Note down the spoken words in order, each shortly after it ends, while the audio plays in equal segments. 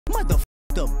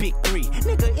The big three,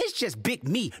 nigga, it's just big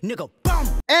me, nigga, boom.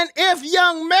 And if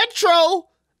Young Metro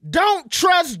don't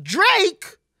trust Drake,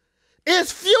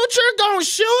 is Future gonna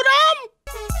shoot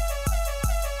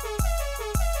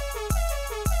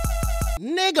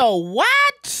him? Nigga,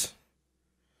 what?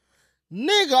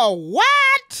 Nigga,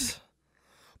 what?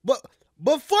 But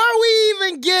before we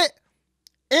even get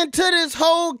into this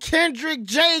whole Kendrick,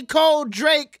 J. Cole,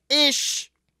 Drake-ish,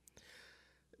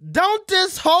 don't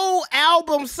this whole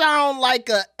album sound like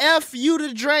a F you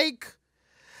to Drake?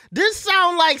 This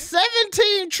sound like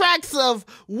 17 tracks of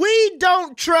 "We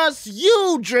don't trust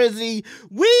you, Drizzy.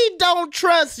 We don't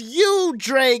trust you,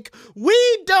 Drake. We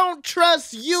don't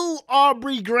trust you,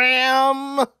 Aubrey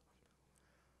Graham."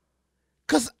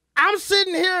 Cause I'm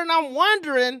sitting here and I'm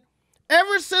wondering,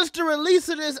 ever since the release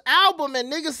of this album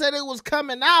and niggas said it was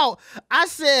coming out, I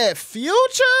said,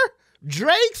 Future?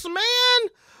 Drake's man?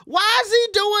 Why is he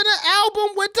doing an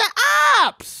album with the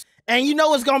Ops? And you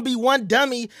know it's gonna be one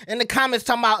dummy in the comments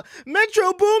talking about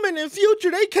Metro Boomin and Future,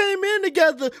 they came in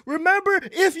together. Remember,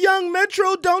 if Young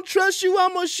Metro don't trust you,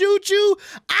 I'ma shoot you.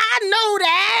 I know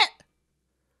that.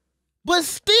 But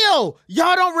still,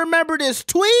 y'all don't remember this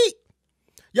tweet?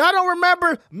 Y'all don't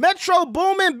remember Metro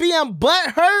Boomin being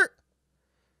butthurt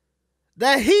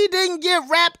that he didn't get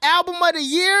Rap Album of the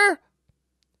Year?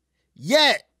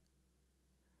 Yet,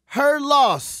 her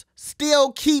loss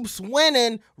still keeps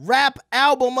winning Rap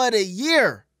Album of the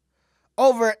Year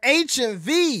over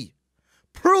H&V.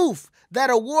 Proof that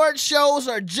award shows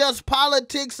are just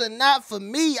politics and not for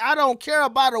me. I don't care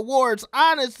about awards,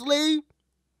 honestly.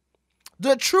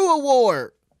 The true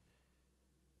award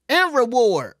and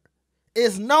reward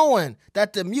is knowing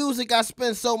that the music I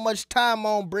spend so much time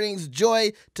on brings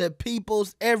joy to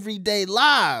people's everyday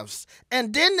lives.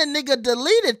 And then the nigga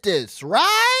deleted this,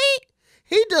 right?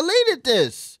 He deleted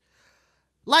this.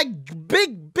 Like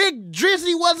big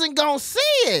Drizzy wasn't gonna see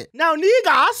it. Now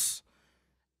niggas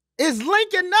is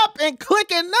linking up and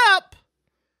clicking up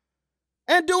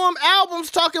and doing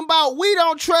albums talking about we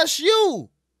don't trust you.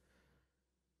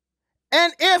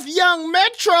 And if Young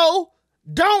Metro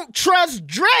don't trust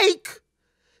Drake,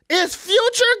 is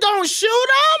Future gonna shoot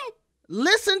him?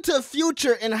 Listen to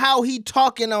Future and how he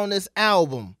talking on this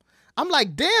album. I'm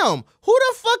like, damn, who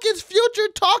the fuck is Future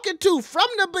talking to from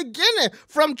the beginning?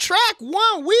 From track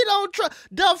one, we don't trust.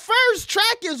 The first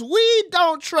track is We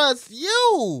Don't Trust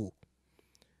You.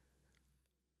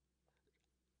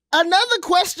 Another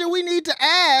question we need to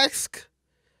ask,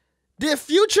 did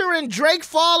Future and Drake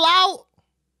fall out?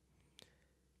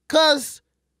 Because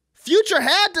Future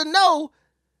had to know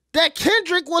that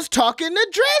Kendrick was talking to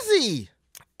Drizzy.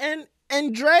 And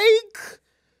Drake,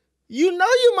 you know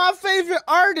you my favorite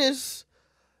artist,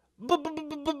 but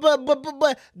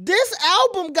this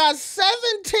album got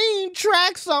 17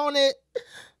 tracks on it,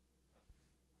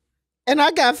 and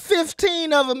I got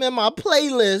 15 of them in my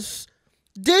playlist.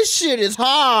 This shit is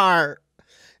hard.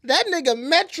 That nigga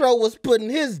Metro was putting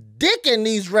his dick in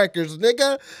these records,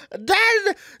 nigga.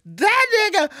 That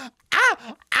nigga, I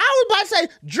was about to say,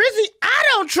 Drizzy, I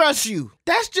don't trust you.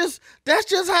 That's just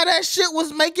how that shit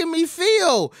was making me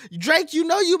feel. Drake, you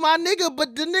know you my nigga,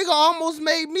 but the nigga almost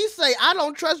made me say, I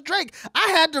don't trust Drake. I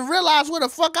had to realize where the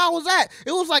fuck I was at.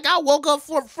 It was like I woke up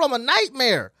from a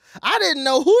nightmare. I didn't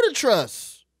know who to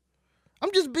trust.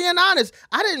 I'm just being honest.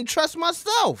 I didn't trust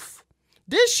myself.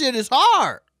 This shit is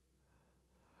hard.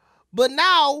 But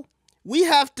now we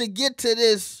have to get to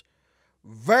this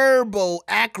verbal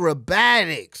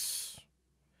acrobatics.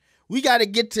 We got to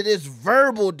get to this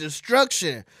verbal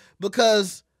destruction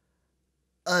because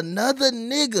another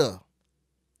nigga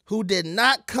who did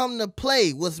not come to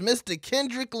play was Mr.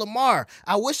 Kendrick Lamar.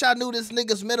 I wish I knew this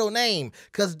nigga's middle name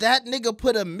because that nigga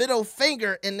put a middle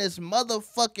finger in this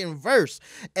motherfucking verse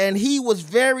and he was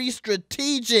very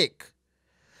strategic.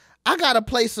 I gotta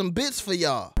play some bits for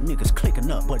y'all. Niggas clicking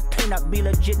up, but may not be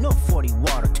legit, no 40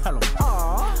 water. Tell them,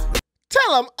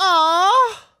 Tell him,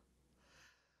 aww.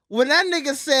 When that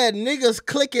nigga said niggas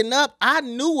clicking up, I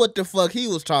knew what the fuck he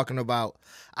was talking about.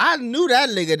 I knew that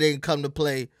nigga didn't come to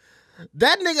play.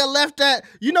 That nigga left that,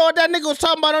 you know what that nigga was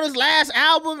talking about on his last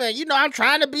album? And you know, I'm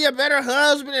trying to be a better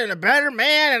husband and a better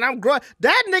man and I'm growing.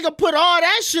 That nigga put all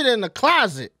that shit in the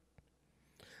closet.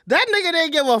 That nigga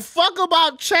didn't give a fuck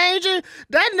about changing.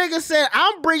 That nigga said,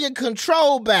 I'm bringing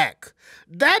control back.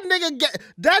 That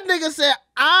nigga said,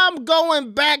 I'm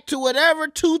going back to whatever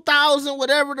 2000,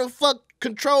 whatever the fuck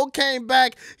control came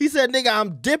back. He said, nigga,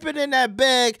 I'm dipping in that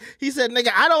bag. He said,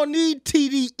 nigga, I don't need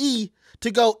TDE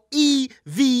to go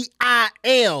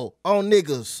EVIL on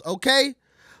niggas, okay?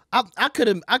 I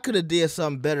could have did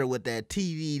something better with that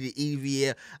TD to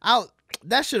EVL.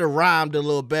 That should have rhymed a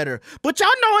little better. But y'all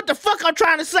know what the fuck I'm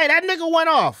trying to say. That nigga went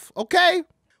off, okay?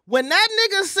 When that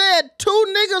nigga said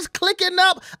 2 niggas clicking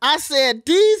up, I said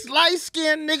these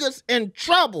light-skinned niggas in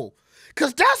trouble.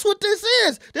 Because that's what this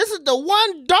is. This is the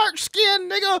one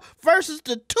dark-skinned nigga versus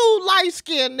the 2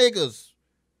 light-skinned niggas.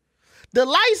 The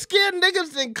light-skinned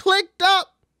niggas then clicked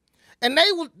up, and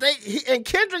and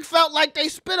Kendrick felt like they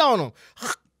spit on him.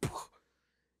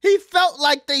 He felt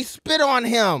like they spit on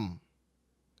him.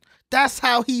 That's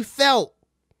how he felt.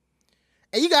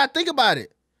 And you gotta think about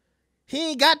it. He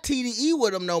ain't got TDE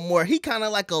with him no more. He kind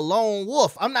of like a lone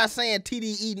wolf. I'm not saying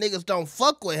TDE niggas don't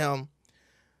fuck with him,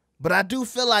 but I do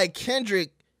feel like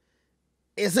Kendrick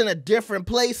is in a different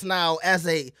place now as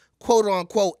a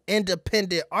quote-unquote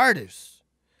independent artist.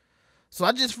 So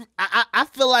I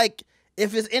feel like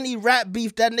if it's any rap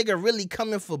beef, that nigga really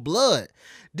coming for blood.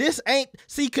 This ain't,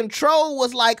 see, Control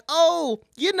was like, oh,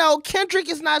 you know, Kendrick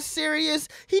is not serious.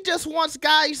 He just wants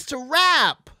guys to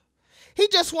rap. He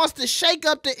just wants to shake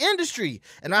up the industry.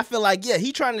 And I feel like, yeah,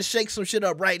 he trying to shake some shit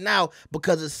up right now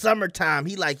because it's summertime.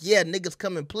 He like, yeah, niggas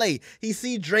come and play. He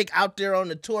see Drake out there on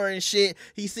the tour and shit.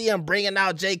 He see him bringing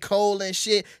out J. Cole and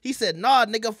shit. He said, nah,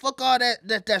 nigga, fuck all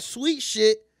that sweet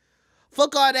shit.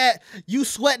 Fuck all that you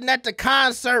sweating at the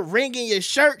concert, wringing your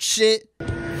shirt shit.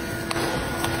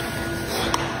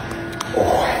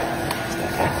 Oh,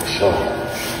 that's for sure.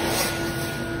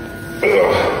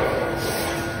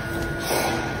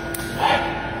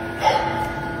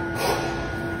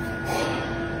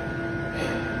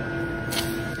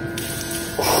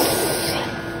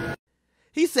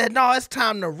 He said, no, it's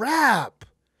time to rap.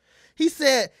 He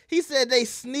said they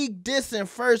sneak diss in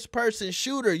first person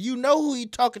shooter. You know who he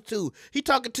talking to. He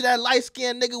talking to that light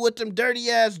skinned nigga with them dirty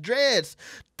ass dreads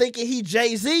thinking he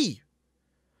Jay-Z.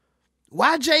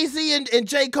 Why Jay-Z and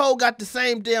J. Cole got the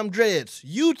same damn dreads?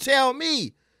 You tell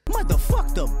me.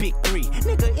 Motherfuck the big 3.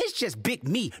 Nigga, it's just big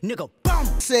me. Nigga, bum.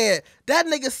 That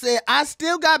nigga said, I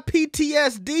still got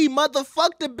PTSD.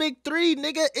 Motherfuck the big 3,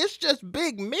 nigga. It's just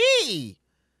big me.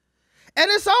 And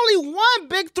it's only one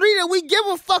big 3 that we give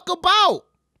a fuck about.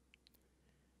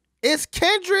 It's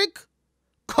Kendrick,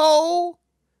 Cole,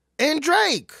 and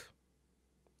Drake.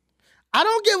 I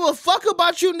don't give a fuck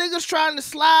about you niggas trying to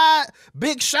slide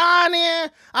Big Sean in.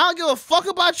 I don't give a fuck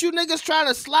about you niggas trying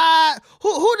to slide.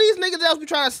 Who these niggas else be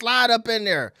trying to slide up in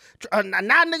there?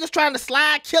 Not niggas trying to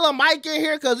slide Killer Mike in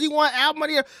here because he want album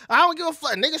here. I don't give a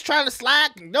fuck. Niggas trying to slide.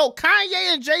 No,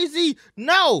 Kanye and Jay-Z,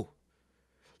 no.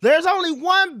 There's only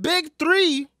one big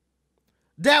 3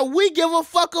 that we give a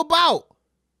fuck about.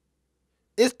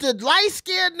 It's the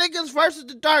light-skinned niggas versus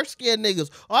the dark-skinned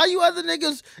niggas. All you other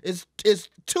niggas is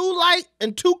too light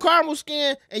and too caramel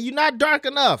skin, and you're not dark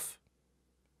enough.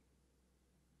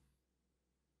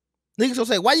 Niggas will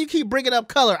say, why you keep bringing up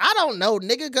color? I don't know,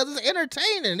 nigga, because it's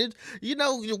entertaining. It, you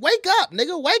know, wake up,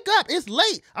 nigga, wake up. It's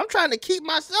late. I'm trying to keep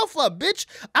myself up, bitch.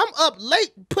 I'm up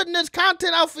late putting this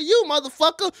content out for you,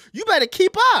 motherfucker. You better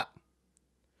keep up.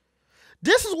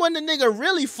 This is when the nigga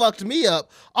really fucked me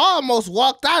up. I almost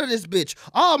walked out of this bitch.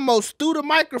 I almost threw the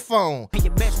microphone.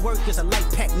 Your best work is a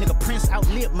light pack, nigga. Prince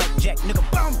outlived Mike Jack,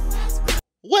 nigga. Bum.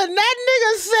 When that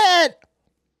nigga said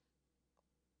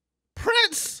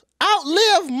Prince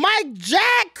outlived Mike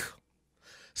Jack,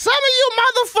 some of you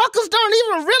motherfuckers don't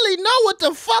even really know what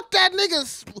the fuck that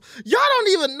nigga's. Y'all don't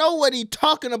even know what he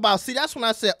talking about. See, that's when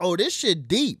I said, oh, this shit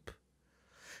deep.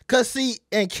 Cause see,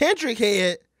 in Kendrick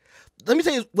head, let me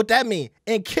tell you what that mean.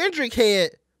 In Kendrick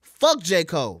head, fuck J.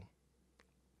 Cole.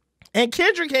 In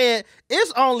Kendrick head,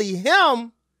 it's only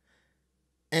him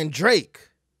and Drake.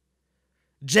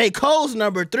 J. Cole's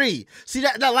number 3. See,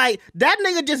 that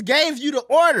nigga just gave you the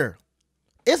order.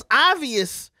 It's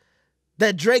obvious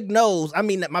that Drake knows. I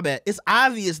mean, my bad. It's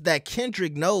obvious that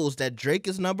Kendrick knows that Drake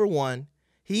is number 1.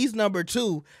 He's number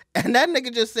 2. And that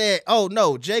nigga just said, oh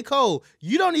no, J. Cole,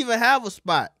 you don't even have a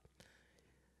spot.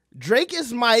 Drake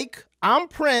is Mike. I'm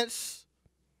Prince,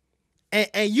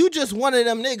 and you just one of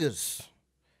them niggas.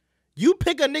 You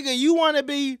pick a nigga you want to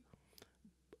be,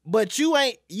 but you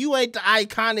ain't the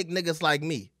iconic niggas like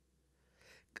me.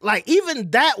 Like,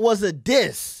 even that was a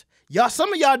diss. Y'all,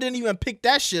 some of y'all didn't even pick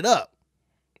that shit up.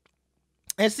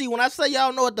 And see, when I say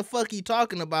y'all know what the fuck he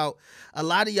talking about, a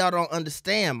lot of y'all don't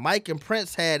understand. Mike and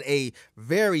Prince had a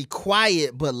very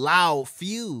quiet but loud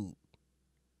feud.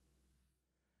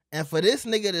 And for this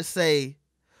nigga to say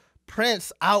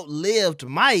Prince outlived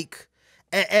Mike,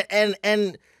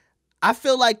 and I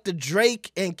feel like the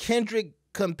Drake and Kendrick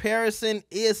comparison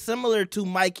is similar to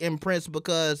Mike and Prince,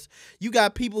 because you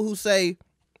got people who say,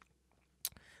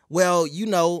 well, you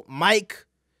know, Mike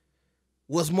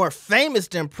was more famous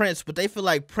than Prince, but they feel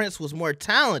like Prince was more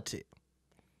talented.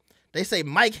 They say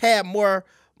Mike had more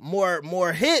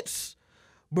hits,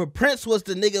 but Prince was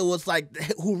the nigga was like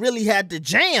who really had the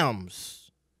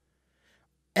jams.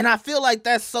 And I feel like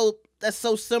that's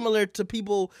so similar to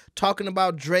people talking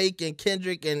about Drake and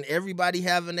Kendrick and everybody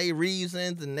having their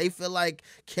reasons, and they feel like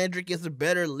Kendrick is a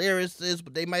better lyricist,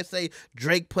 but they might say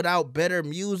Drake put out better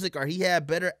music or he had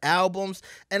better albums.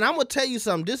 And I'm gonna tell you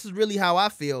something, this is really how I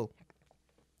feel.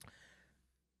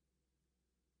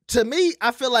 To me,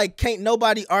 I feel like can't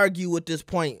nobody argue with this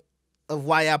point of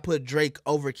why I put Drake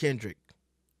over Kendrick.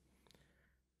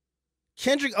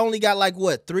 Kendrick only got like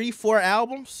what, 3-4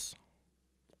 albums?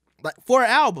 Like 4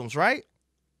 albums, right?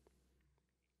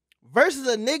 Versus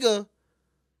a nigga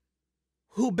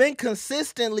who been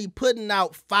consistently putting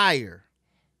out fire.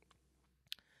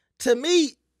 To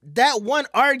me, that one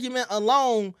argument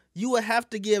alone, you would have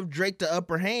to give Drake the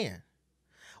upper hand.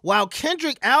 While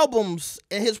Kendrick albums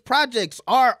and his projects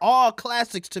are all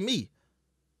classics to me.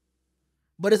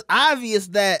 But it's obvious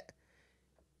that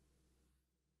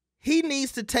he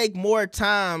needs to take more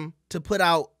time to put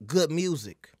out good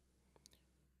music.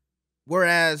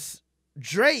 Whereas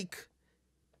Drake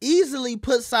easily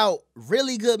puts out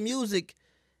really good music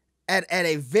at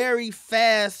a very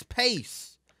fast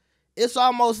pace. It's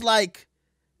almost like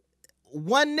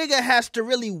one nigga has to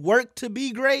really work to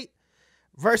be great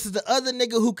versus the other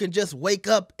nigga who can just wake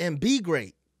up and be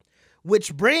great.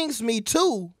 Which brings me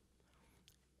to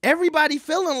everybody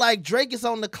feeling like Drake is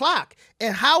on the clock.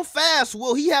 And how fast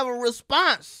will he have a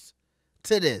response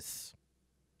to this?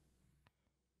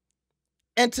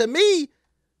 And to me,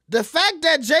 the fact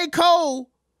that J. Cole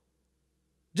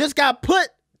just got put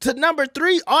to number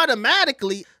 3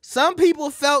 automatically, some people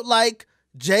felt like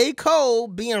J. Cole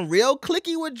being real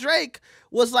cliquey with Drake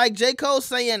was like J. Cole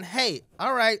saying, hey,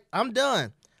 all right, I'm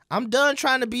done. I'm done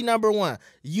trying to be number 1.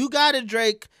 You got it,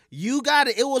 Drake. You got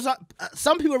it. It was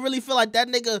some people really feel like that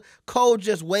nigga Cole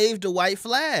just waved a white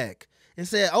flag and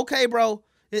said, okay, bro,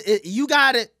 you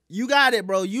got it. You got it,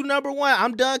 bro. You number 1.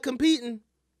 I'm done competing.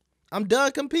 I'm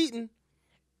done competing.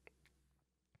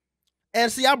 And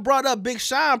see, I brought up Big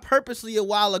Sean purposely a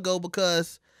while ago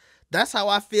because that's how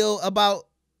I feel about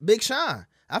Big Sean.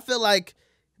 I feel like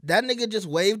that nigga just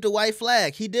waved the white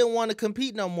flag. He didn't want to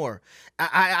compete no more.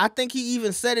 I think he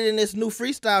even said it in this new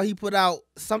freestyle he put out,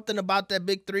 something about that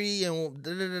Big 3 and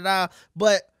da-da-da-da.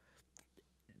 But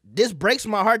this breaks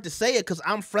my heart to say it because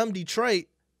I'm from Detroit.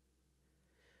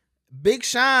 Big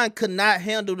Sean could not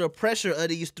handle the pressure of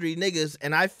these 3 niggas,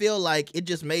 and I feel like it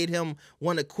just made him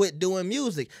want to quit doing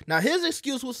music. Now, his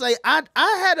excuse will say, I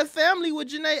had a family with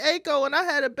Jhené Aiko, and I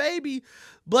had a baby,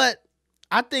 but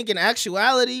I think in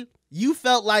actuality, you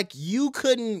felt like you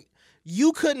couldn't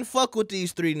fuck with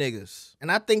these 3 niggas.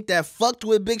 And I think that fucked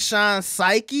with Big Sean's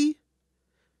psyche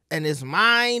and his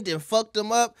mind and fucked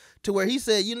him up to where he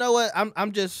said, you know what,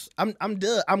 I'm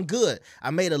done. I'm good.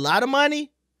 I made a lot of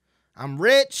money. I'm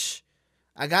rich.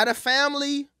 I got a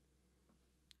family.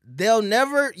 They'll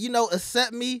never,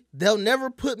 accept me. They'll never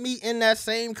put me in that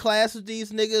same class as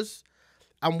these niggas.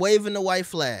 I'm waving the white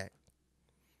flag.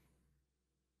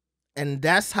 And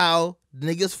that's how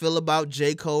niggas feel about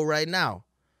J. Cole right now.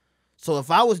 So if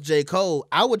I was J. Cole,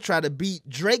 I would try to beat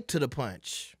Drake to the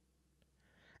punch.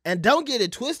 And don't get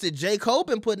it twisted, J. Cole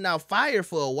been putting out fire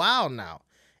for a while now.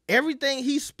 Everything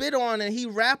he spit on and he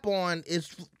rap on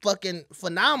is fucking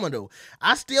phenomenal.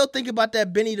 I still think about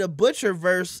that Benny the Butcher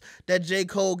verse that J.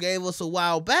 Cole gave us a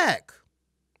while back.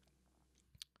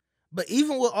 But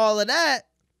even with all of that,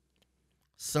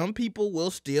 some people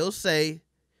will still say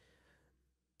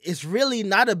it's really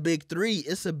not a big 3,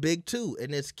 it's a big 2.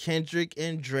 And it's Kendrick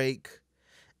and Drake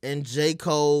and J.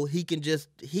 Cole. He can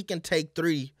take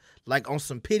 3 like on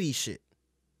some pity shit.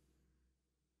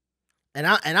 And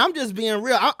I'm just being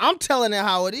real. I'm telling it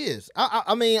how it is. I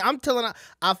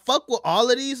fuck with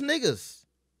all of these niggas.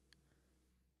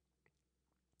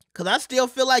 Because I still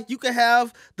feel like you can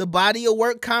have the body of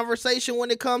work conversation when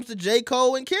it comes to J.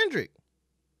 Cole and Kendrick.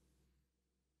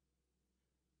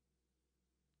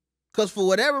 Because for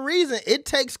whatever reason, it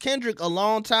takes Kendrick a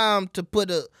long time to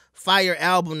put a fire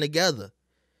album together.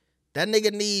 That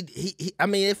nigga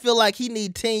it feel like he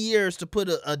need 10 years to put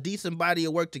a decent body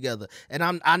of work together.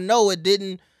 And I know it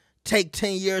didn't take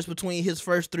 10 years between his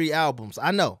first 3 albums.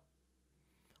 I know.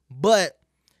 But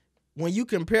when you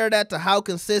compare that to how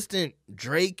consistent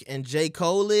Drake and J.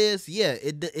 Cole is, yeah,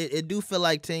 it do feel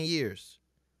like 10 years.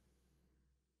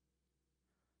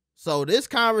 So this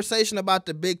conversation about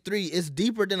the big 3 is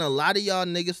deeper than a lot of y'all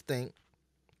niggas think.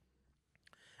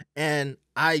 And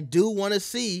I do want to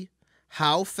see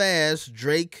how fast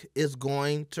Drake is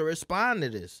going to respond to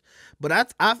this.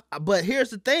 But but here's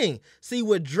the thing. See,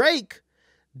 with Drake,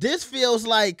 this feels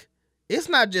like it's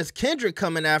not just Kendrick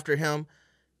coming after him.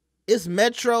 It's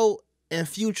Metro and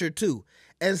Future too.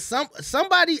 And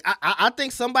somebody, I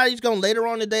think somebody's gonna later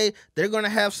on today, they're gonna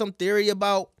have some theory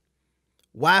about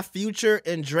why Future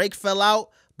and Drake fell out.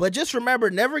 But just remember,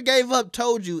 Never Gave Up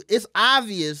told you it's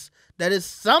obvious that it's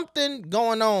something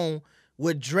going on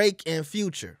with Drake and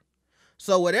Future.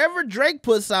 So whatever Drake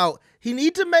puts out, he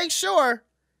need to make sure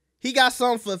he got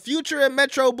something for Future and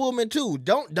Metro Boomin too.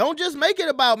 Don't just make it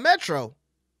about Metro.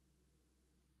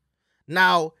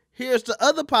 Now, here's the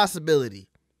other possibility.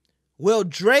 Will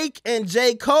Drake and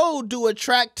J. Cole do a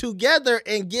track together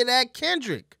and get at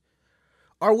Kendrick?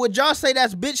 Or would y'all say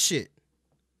that's bitch shit?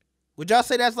 Would y'all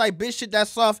say that's like bitch shit, that's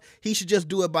soft, he should just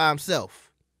do it by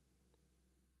himself?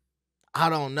 I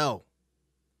don't know.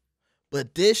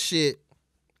 But this shit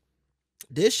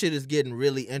is getting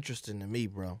really interesting to me,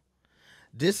 bro.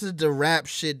 This is the rap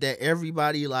shit that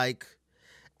everybody like.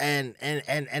 And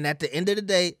at the end of the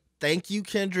day, thank you,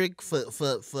 Kendrick, for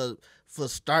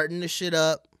starting the shit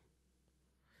up.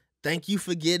 Thank you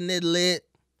for getting it lit.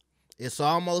 It's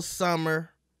almost summer.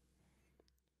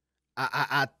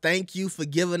 I thank you for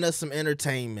giving us some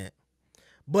entertainment.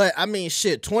 But, I mean,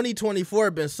 shit, 2024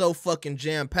 been so fucking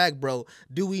jam-packed, bro.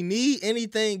 Do we need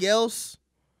anything else?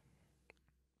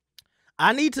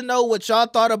 I need to know what y'all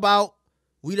thought about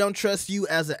We Don't Trust You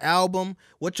as an album.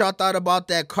 What y'all thought about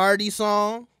that Cardi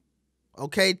song.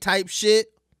 Okay, type shit.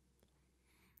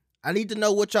 I need to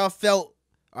know what y'all felt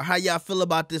or how y'all feel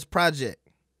about this project.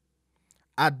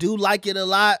 I do like it a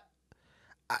lot.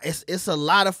 It's a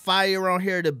lot of fire on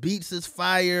here. The beats is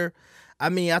fire. I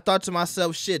mean, I thought to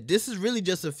myself, shit, this is really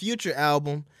just a Future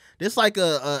album. This like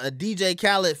a DJ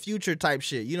Khaled Future type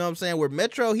shit. You know what I'm saying? Where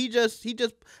Metro, he just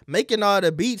making all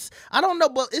the beats. I don't know,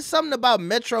 but it's something about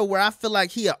Metro where I feel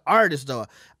like he an artist, though.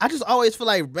 I just always feel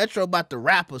like Metro about to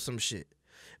rap or some shit.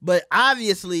 But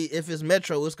obviously, if it's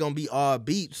Metro, it's going to be all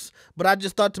beats. But I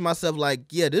just thought to myself, like,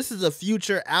 yeah, this is a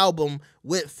Future album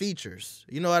with features.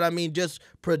 You know what I mean? Just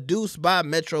produced by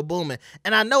Metro Boomin.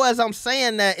 And I know as I'm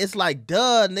saying that, it's like,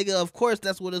 duh, nigga, of course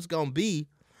that's what it's going to be.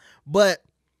 But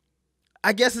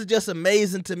I guess it's just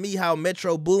amazing to me how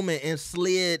Metro Boomin and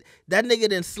that nigga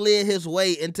done slid his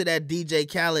way into that DJ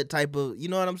Khaled type of, you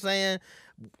know what I'm saying?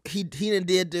 He done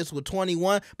did this with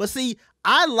 21. But see,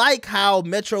 I like how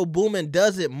Metro Boomin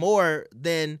does it more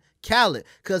than Khaled.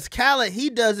 Because Khaled,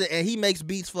 he does it and he makes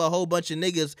beats for a whole bunch of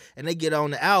niggas and they get on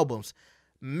the albums.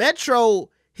 Metro,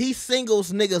 he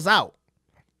singles niggas out.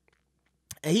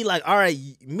 And he like, all right,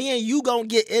 me and you gonna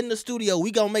get in the studio. We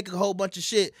gonna make a whole bunch of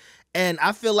shit. And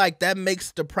I feel like that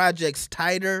makes the projects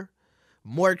tighter,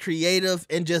 more creative,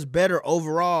 and just better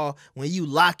overall when you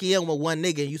lock in with one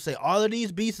nigga and you say, all of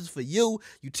these beats is for you.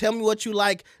 You tell me what you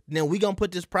like, then we gonna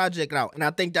put this project out. And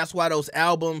I think that's why those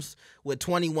albums with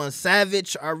 21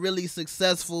 Savage are really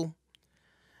successful.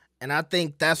 And I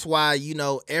think that's why, you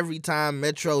know, every time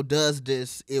Metro does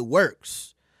this, it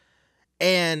works.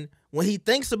 And when he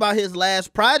thinks about his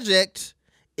last project,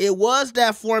 it was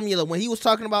that formula when he was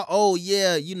talking about, oh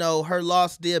yeah, you know, Her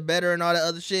Loss did better and all that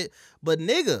other shit. But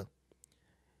nigga,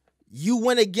 you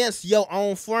went against your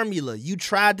own formula. You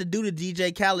tried to do the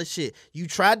DJ Khaled shit. You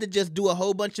tried to just do a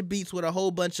whole bunch of beats with a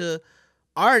whole bunch of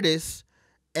artists.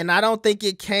 And I don't think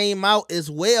it came out as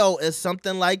well as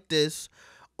something like this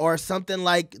or something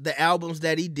like the albums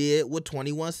that he did with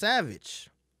 21 Savage.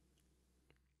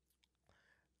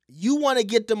 You want to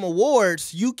get them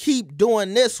awards, you keep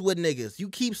doing this with niggas. You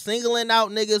keep singling out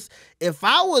niggas. If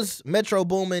I was Metro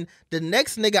Boomin, the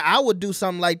next nigga I would do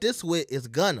something like this with is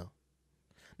Gunna.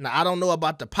 Now, I don't know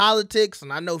about the politics,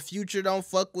 and I know Future don't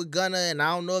fuck with Gunna, and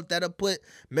I don't know if that'll put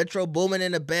Metro Boomin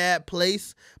in a bad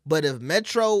place. But if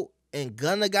Metro and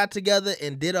Gunna got together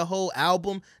and did a whole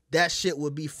album, that shit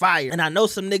would be fire. And I know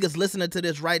some niggas listening to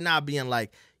this right now being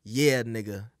like, yeah,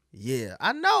 nigga, yeah.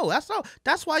 I know,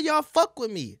 that's why y'all fuck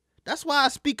with me. That's why I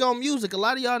speak on music. A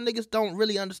lot of y'all niggas don't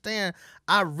really understand.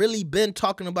 I really been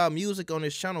talking about music on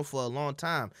this channel for a long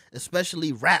time,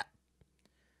 especially rap.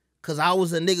 Because I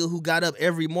was a nigga who got up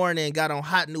every morning and got on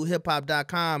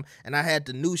hotnewhiphop.com and I had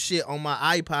the new shit on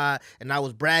my iPod and I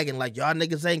was bragging like, y'all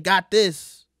niggas ain't got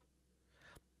this.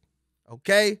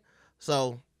 Okay?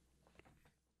 So,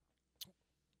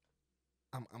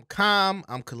 I'm calm.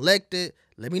 I'm collected.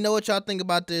 Let me know what y'all think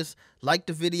about this. Like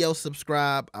the video,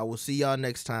 subscribe. I will see y'all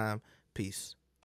next time. Peace.